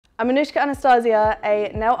I'm Anushka Anastasia,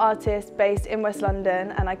 a nail artist based in West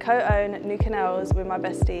London, and I co-own Nuka Nails with my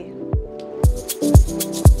bestie.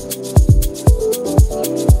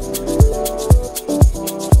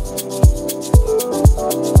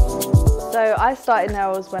 So I started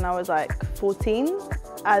nails when I was like 14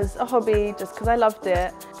 as a hobby, just because I loved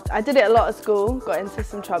it. I did it a lot at school, got into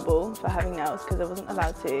some trouble for having nails because I wasn't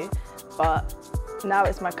allowed to, but now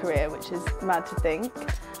it's my career, which is mad to think.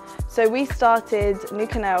 So we started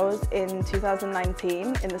Nuka Nails in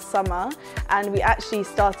 2019 in the summer, and we actually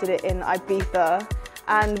started it in Ibiza,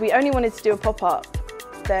 and we only wanted to do a pop-up.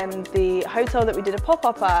 Then the hotel that we did a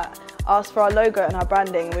pop-up at asked for our logo and our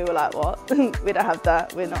branding, and we were like, what? We don't have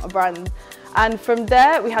that, we're not a brand. And from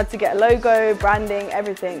there we had to get a logo, branding,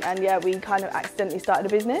 everything, and yeah, we kind of accidentally started a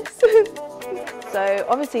business. So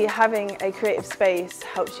obviously having a creative space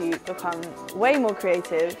helps you become way more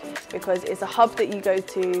creative because it's a hub that you go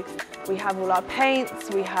to. We have all our paints,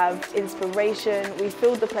 we have inspiration, we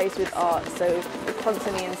fill the place with art, so we're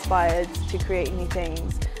constantly inspired to create new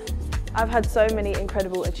things. I've had so many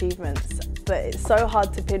incredible achievements, but it's so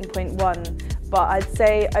hard to pinpoint one. But I'd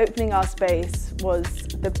say opening our space was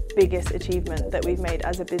the biggest achievement that we've made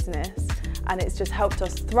as a business, and it's just helped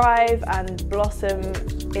us thrive and blossom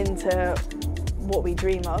into what we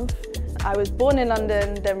dream of. I was born in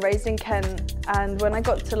London, then raised in Kent, and when I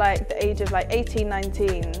got to like the age of like 18,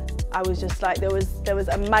 19, I was just like, there was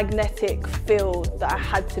a magnetic field that I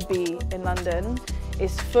had to be in London.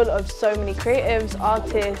 It's full of so many creatives,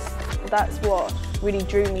 artists. That's what really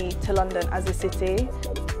drew me to London as a city.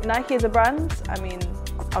 Nike as a brand, I mean,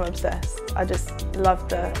 I'm obsessed. I just love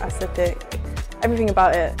the aesthetic, everything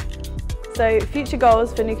about it. So future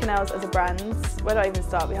goals for Nuka Nails as a brand, where do I even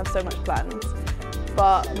start? We have so much planned.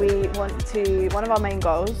 But one of our main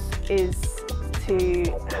goals is to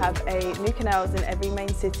have a Nuka Nails in every main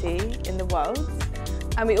city in the world.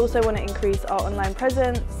 And we also want to increase our online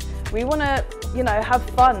presence. We want to, have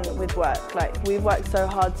fun with work. Like, we've worked so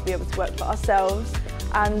hard to be able to work for ourselves,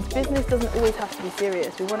 and business doesn't always have to be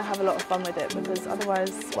serious. We want to have a lot of fun with it because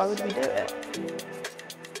otherwise, why would we do it?